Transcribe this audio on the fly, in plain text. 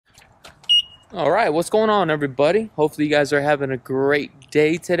All right, what's going on, everybody? Hopefully, you guys are having a great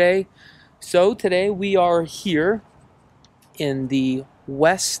day today. So, today we are here in the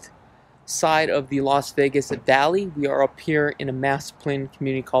west side of the Las Vegas Valley. We are up here in a master plan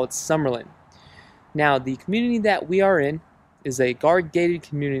community called Summerlin. Now, the community that we are in is a guard gated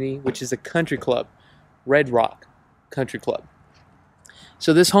community, which is a country club, Red Rock Country Club.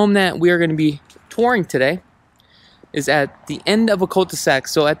 So, this home that we are going to be touring today is at the end of a cul-de-sac.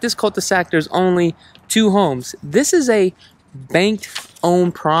 So at this cul-de-sac, there's only two homes. This is a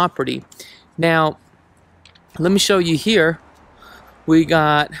bank-owned property. Now, let me show you here. We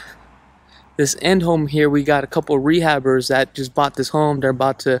got this end home here. We got a couple of rehabbers that just bought this home. They're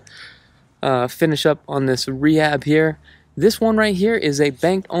about to finish up on this rehab here. This one right here is a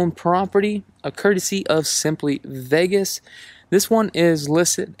bank-owned property, a courtesy of Simply Vegas. This one is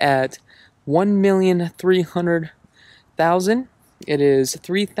listed at $1,300,000. It is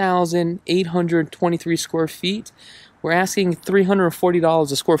 3,823 square feet. We're asking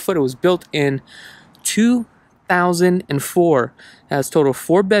 $340 a square foot. It was built in 2004. It has total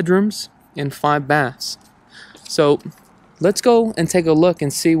 4 bedrooms and 5 baths. So let's go and take a look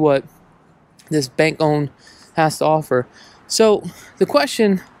and see what this bank-owned has to offer. So the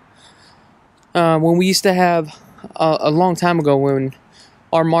question, when we used to have a long time ago, when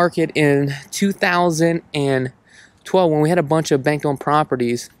our market in 2012, when we had a bunch of bank-owned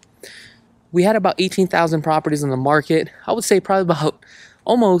properties, we had about 18,000 properties on the market. I would say probably about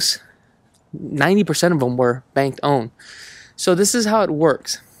almost 90% of them were bank-owned. So this is how it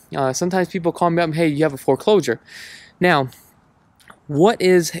works. Sometimes people call me up, hey, you have a foreclosure. Now, what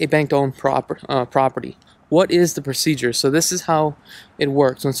is a bank-owned property? What is the procedure? So this is how it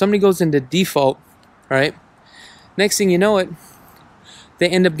works. When somebody goes into default, right, next thing you know it, they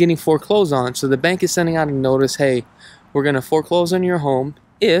end up getting foreclosed on. So the bank is sending out a notice, hey, we're going to foreclose on your home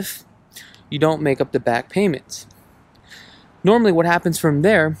if you don't make up the back payments. Normally what happens from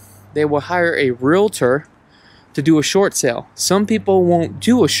there, they will hire a realtor to do a short sale. Some people won't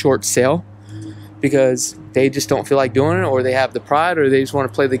do a short sale because they just don't feel like doing it, or they have the pride, or they just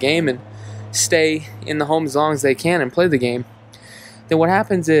want to play the game and stay in the home as long as they can and play the game. Then what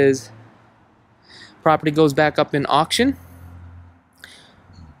happens is property goes back up in auction.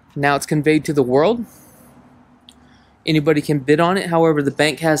 Now it's conveyed to the world. Anybody can bid on it. However, the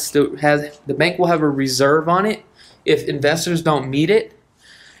bank the bank will have a reserve on it. If investors don't meet it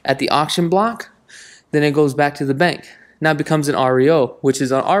at the auction block, then it goes back to the bank. Now it becomes an REO, which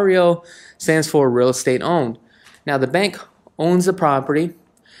is an REO stands for real estate owned. Now the bank owns the property,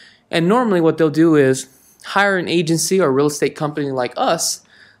 and normally what they'll do is hire an agency or real estate company like us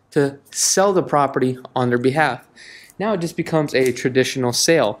to sell the property on their behalf. Now it just becomes a traditional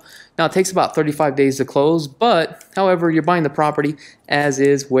sale. Now it takes about 35 days to close, but however, you're buying the property as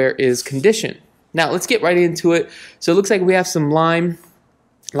is, where is condition. Now let's get right into it. So it looks like we have some lime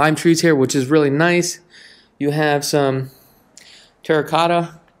trees here, which is really nice. You have some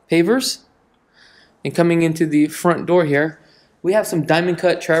terracotta pavers. And coming into the front door here, we have some diamond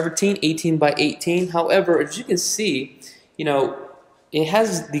cut travertine, 18 by 18. However, as you can see, it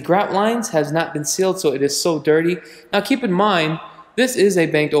has the grout lines has not been sealed, so it is so dirty. Now keep in mind, this is a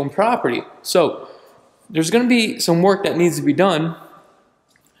bank-owned property, so there's going to be some work that needs to be done.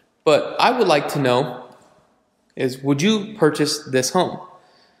 But I would like to know is, would you purchase this home?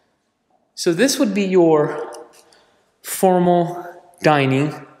 So this would be your formal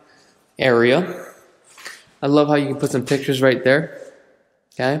dining area. I love how you can put some pictures right there.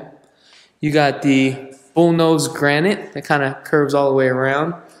 Okay, you got the bullnose granite that kind of curves all the way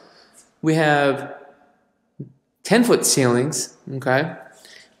around. We have 10-foot ceilings. Okay,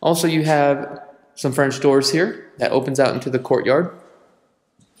 also you have some French doors here that opens out into the courtyard.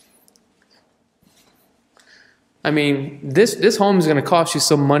 I mean, this home is going to cost you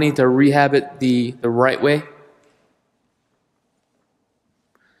some money to rehab it the right way,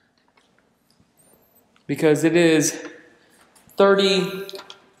 because it is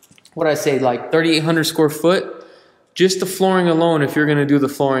 3,800 square foot. Just the flooring alone, if you're going to do the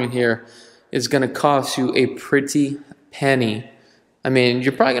flooring here, is going to cost you a pretty penny. I mean,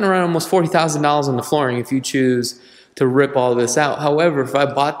 you're probably going to run almost $40,000 on the flooring if you choose to rip all this out. However, if I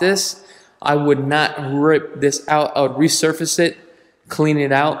bought this, I would not rip this out. I would resurface it, clean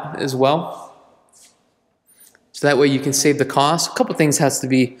it out as well. So that way you can save the cost. A couple things has to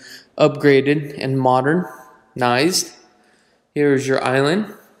be upgraded and modernized. Here's your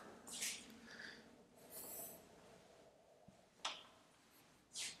island.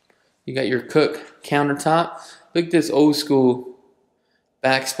 You got your cook countertop. Look at this old school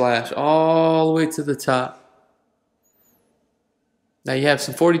backsplash all the way to the top. Now you have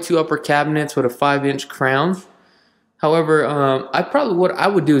some 42 upper cabinets with a 5-inch crown. However, what I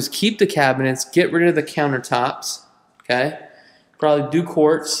would do is keep the cabinets, get rid of the countertops, okay? Probably do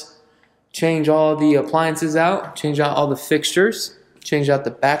quartz, change all the appliances out, change out all the fixtures, change out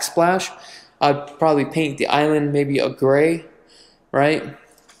the backsplash. I'd probably paint the island maybe a gray, right?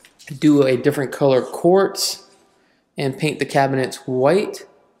 Do a different color quartz and paint the cabinets white.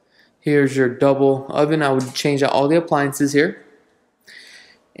 Here's your double oven. I would change out all the appliances here.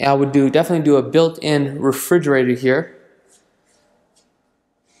 I would definitely do a built-in refrigerator here.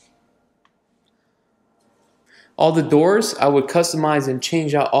 All the doors, I would customize and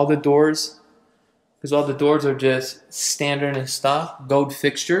change out all the doors, because all the doors are just standard and stock gold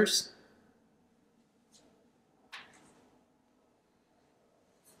fixtures.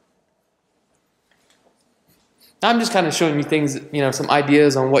 I'm just kind of showing you things, some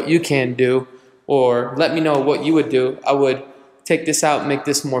ideas on what you can do, or let me know what you would do. I would take this out, make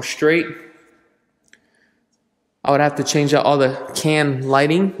this more straight. I would have to change out all the can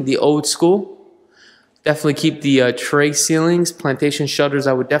lighting, the old school. Definitely keep the tray ceilings, plantation shutters.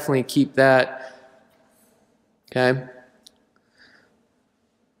 I would definitely keep that. Okay.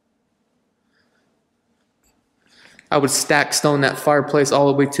 I would stack stone that fireplace all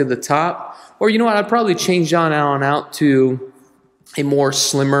the way to the top. Or you know what, I'd probably change on out to a more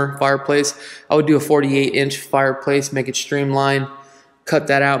slimmer fireplace. I would do a 48-inch fireplace, make it streamlined, cut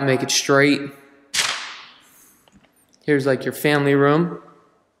that out, make it straight. Here's like your family room.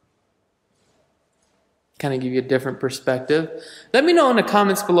 Kind of give you a different perspective. Let me know in the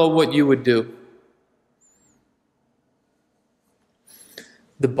comments below what you would do.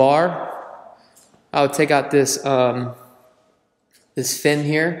 The bar, I would take out this this fin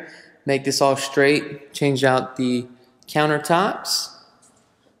here, make this all straight, change out the countertops.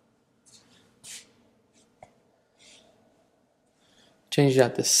 Change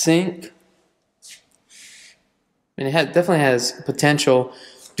out the sink. And it definitely has potential.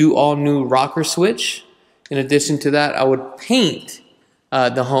 Do all new rocker switch. In addition to that, I would paint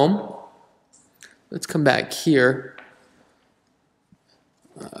the home. Let's come back here.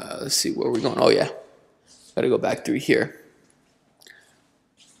 Let's see where we're going. Oh yeah, gotta go back through here.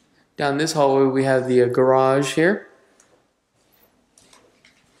 Down this hallway we have the garage here.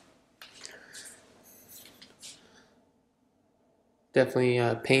 Definitely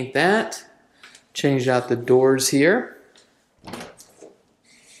paint that. Change out the doors here.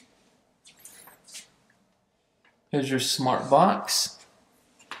 Here's your smart box.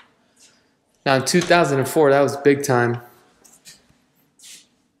 Now in 2004, that was big time.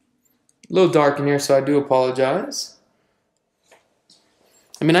 A little dark in here, so I do apologize.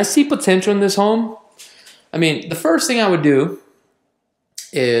 I mean, I see potential in this home. I mean, the first thing I would do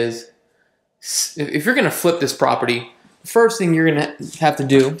is, if you're gonna flip this property, the first thing you're gonna have to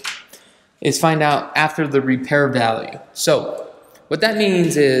do is find out after the repair value. So what that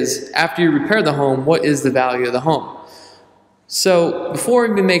means is, after you repair the home, what is the value of the home? So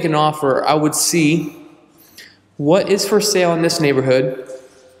before we make an offer, I would see what is for sale in this neighborhood,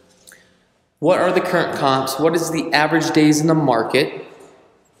 what are the current comps, what is the average days in the market,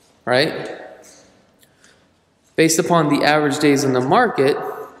 right? Based upon the average days in the market,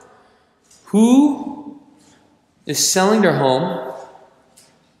 who is selling their home,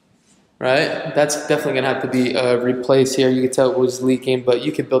 right? That's definitely gonna have to be replaced here. You can tell it was leaking, but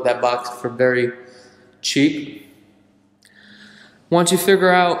you can build that box for very cheap. Once you figure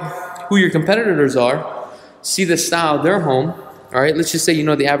out who your competitors are, see the style of their home, all right? Let's just say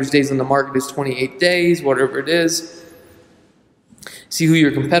the average days on the market is 28 days, whatever it is. See who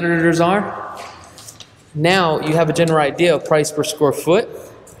your competitors are. Now you have a general idea of price per square foot.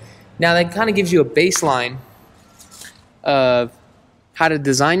 Now that kind of gives you a baseline of how to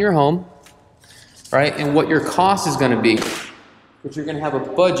design your home, right? And what your cost is going to be. But you're going to have a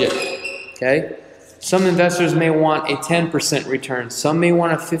budget, okay? Some investors may want a 10% return. Some may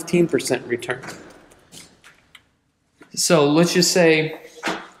want a 15% return. So let's just say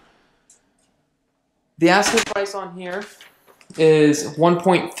the asking price on here is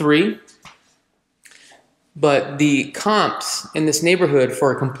 1.3, but the comps in this neighborhood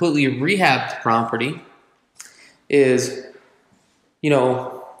for a completely rehabbed property is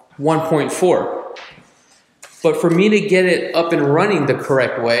 1.4. But for me to get it up and running the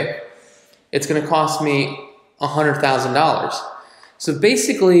correct way, it's going to cost me $100,000. So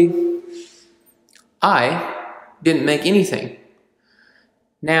basically, I didn't make anything.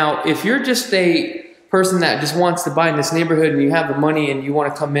 Now, if you're just a person that just wants to buy in this neighborhood and you have the money and you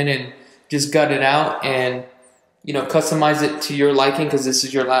want to come in and just gut it out and customize it to your liking because this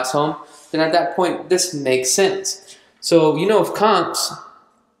is your last home, then at that point, this makes sense. So, if comps,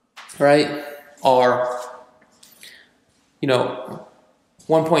 right, are,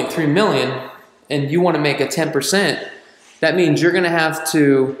 1.3 million and you want to make a 10%, that means you're going to have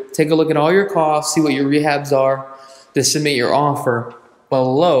to take a look at all your costs, see what your rehabs are, to submit your offer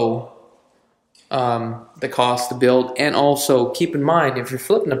below the cost to build. And also keep in mind, if you're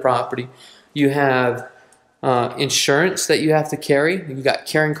flipping a property, you have insurance that you have to carry. You got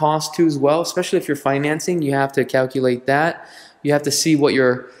carrying costs too as well, especially if you're financing. You have to calculate that. You have to see what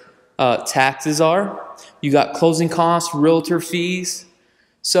your taxes are. You got closing costs, realtor fees.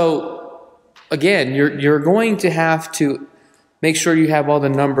 So again, you're going to have to make sure you have all the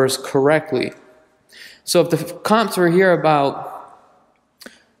numbers correctly. So if the comps were here about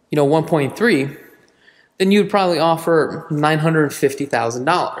 1.3, then you'd probably offer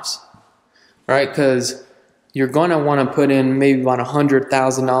 $950,000, right? Because you're going to want to put in maybe about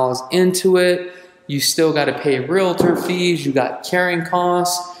 $100,000 into it. You still got to pay realtor fees. You got carrying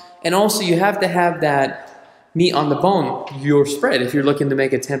costs. And also you have to have that meat on the bone, your spread. If you're looking to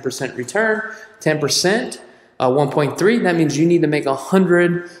make a 10% return, 10%, 1.3, that means you need to make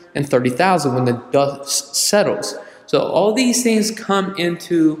 $130,000 when the dust settles. So all these things come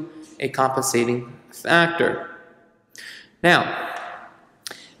into a compensating factor. Now,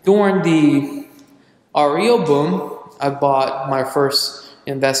 during the REO boom, I bought my first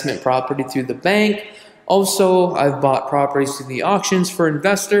investment property through the bank. Also, I've bought properties through the auctions for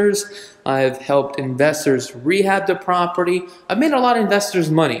investors. I've helped investors rehab the property. I've made a lot of investors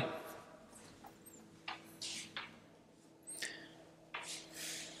money.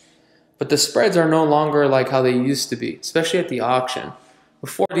 But the spreads are no longer like how they used to be, especially at the auction.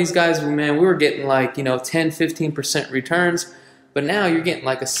 Before, these guys, man, we were getting like, 10, 15% returns. But now you're getting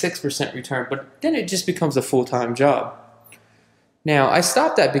like a 6% return. But then it just becomes a full-time job. Now, I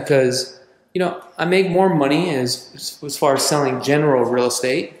stopped that because, I make more money as far as selling general real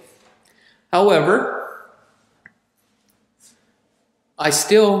estate. However, I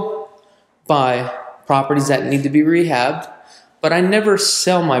still buy properties that need to be rehabbed, but I never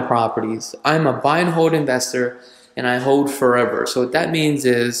sell my properties. I'm a buy and hold investor, and I hold forever. So what that means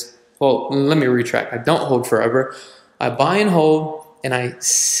is, well, let me retract. I don't hold forever. I buy and hold, and I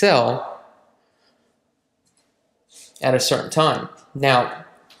sell at a certain time. Now,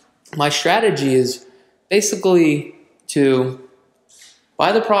 my strategy is basically to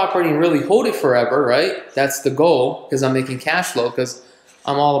buy the property and really hold it forever, right? That's the goal, because I'm making cash flow, because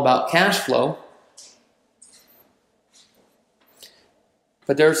I'm all about cash flow.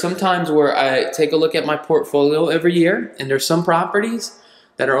 But there are some times where I take a look at my portfolio every year, and there's some properties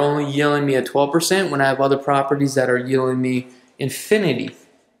that are only yielding me at 12% when I have other properties that are yielding me infinity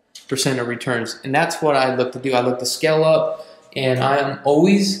percent of returns. And that's what I look to do. I look to scale up, and I am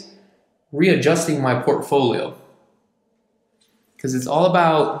always readjusting my portfolio, because it's all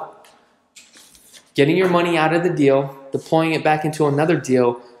about getting your money out of the deal, deploying it back into another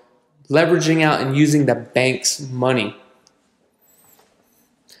deal, leveraging out and using the bank's money.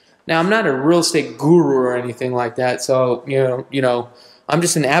 Now, I'm not a real estate guru or anything like that, so I'm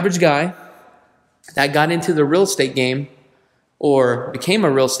just an average guy that got into the real estate game or became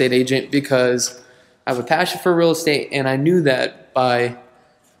a real estate agent because I have a passion for real estate, and I knew that by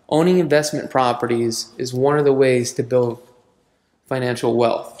owning investment properties is one of the ways to build financial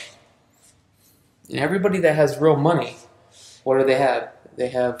wealth. And everybody that has real money, what do they have? They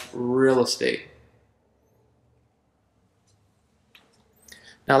have real estate.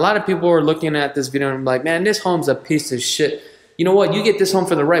 Now, a lot of people are looking at this video and like, man, this home's a piece of shit. You know what? You get this home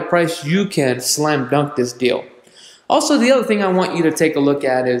for the right price, you can slam dunk this deal. Also, the other thing I want you to take a look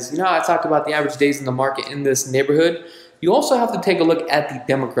at is, I talked about the average days in the market in this neighborhood. You also have to take a look at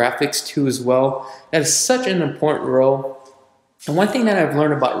the demographics too as well. That is such an important role. And one thing that I've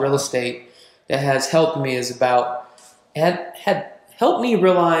learned about real estate that has helped me is had helped me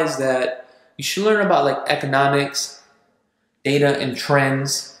realize that you should learn about like economics, data and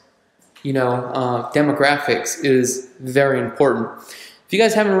trends. Demographics is very important. If you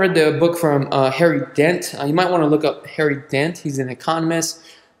guys haven't read the book from Harry Dent, you might want to look up Harry Dent. He's an economist,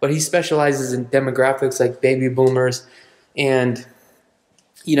 but he specializes in demographics like baby boomers. And,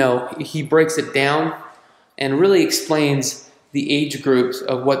 he breaks it down and really explains the age groups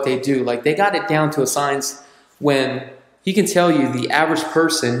of what they do. Like, they got it down to a science when he can tell you the average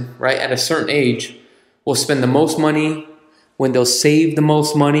person, right, at a certain age will spend the most money, when they'll save the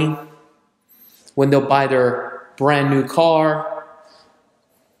most money, when they'll buy their brand new car.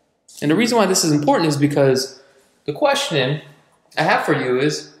 And the reason why this is important is because the question I have for you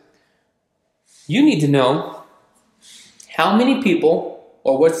is, you need to know how many people,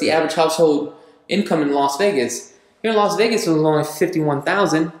 or what's the average household income in Las Vegas, Here in Las Vegas, it was only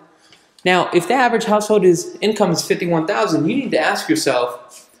 $51,000. Now, if the average household income is $51,000, you need to ask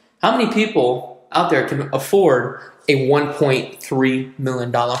yourself, how many people out there can afford a $1.3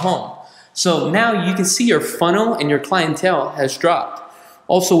 million home? So now you can see your funnel and your clientele has dropped.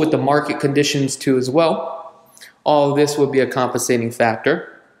 Also with the market conditions too as well. All of this would be a compensating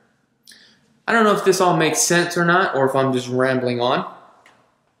factor. I don't know if this all makes sense or not, or if I'm just rambling on.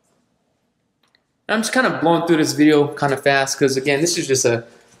 I'm just kind of blowing through this video kind of fast because, again, this is just a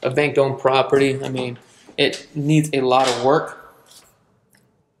bank-owned property. I mean, it needs a lot of work,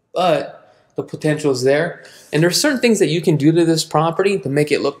 but the potential is there. And there's certain things that you can do to this property to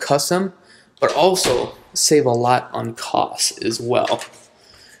make it look custom, but also save a lot on costs as well.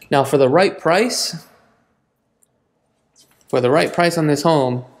 Now, for the right price on this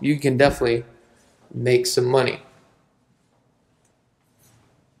home, you can definitely make some money.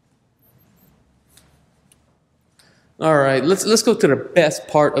 All right, let's go to the best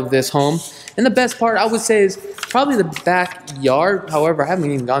part of this home. And the best part, I would say, is probably the backyard. However, I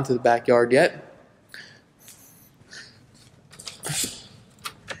haven't even gone to the backyard yet.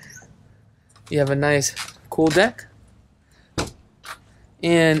 You have a nice cool deck.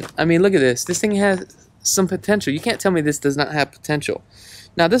 And, I mean, look at this. This thing has some potential. You can't tell me this does not have potential.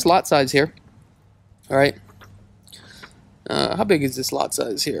 Now, this lot size here, all right, how big is this lot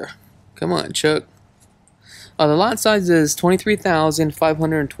size here? Come on, Chuck. The lot size is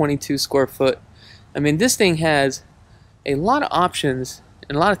 23,522 square foot. I mean, this thing has a lot of options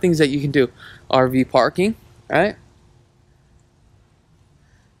and a lot of things that you can do. RV parking, right?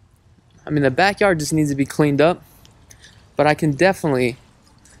 I mean, the backyard just needs to be cleaned up, but I can definitely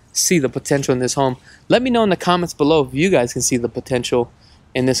see the potential in this home. Let me know in the comments below if you guys can see the potential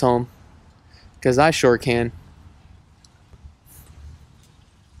in this home, because I sure can.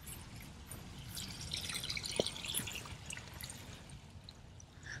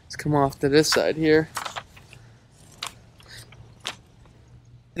 Let's come off to this side here.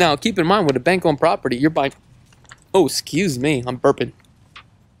 Now, keep in mind, with a bank-owned property, you're buying... Oh, excuse me, I'm burping.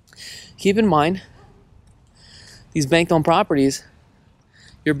 Keep in mind, these bank-owned properties,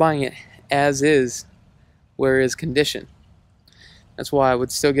 you're buying it as is, where is condition. That's why I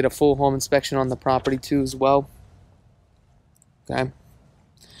would still get a full home inspection on the property too as well. Okay.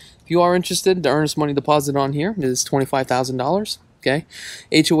 If you are interested, the earnest money deposit on here is $25,000. Okay.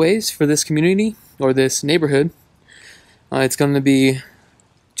 HOAs for this community or this neighborhood, it's going to be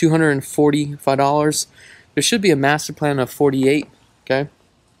 $245. There should be a master plan of $48. Okay.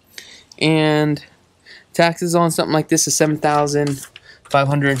 And taxes on something like this is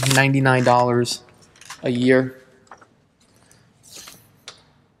 $7,599 a year.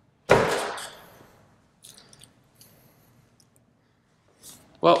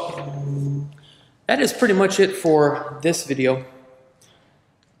 Well, that is pretty much it for this video.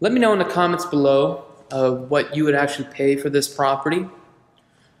 Let me know in the comments below what you would actually pay for this property.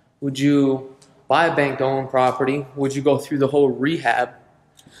 Would you buy a bank-owned property? Would you go through the whole rehab?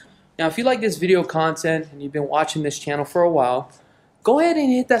 Now, if you like this video content and you've been watching this channel for a while, go ahead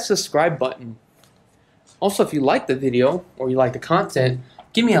and hit that subscribe button. Also, if you like the video or you like the content,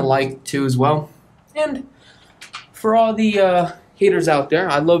 give me a like too as well. And for all the haters out there,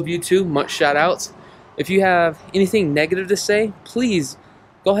 I love you too. Much shout outs. If you have anything negative to say, please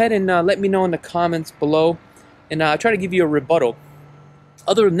go ahead and let me know in the comments below, and I'll try to give you a rebuttal.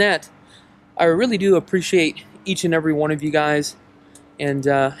 Other than that, I really do appreciate each and every one of you guys, and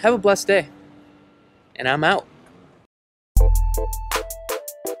have a blessed day. And I'm out.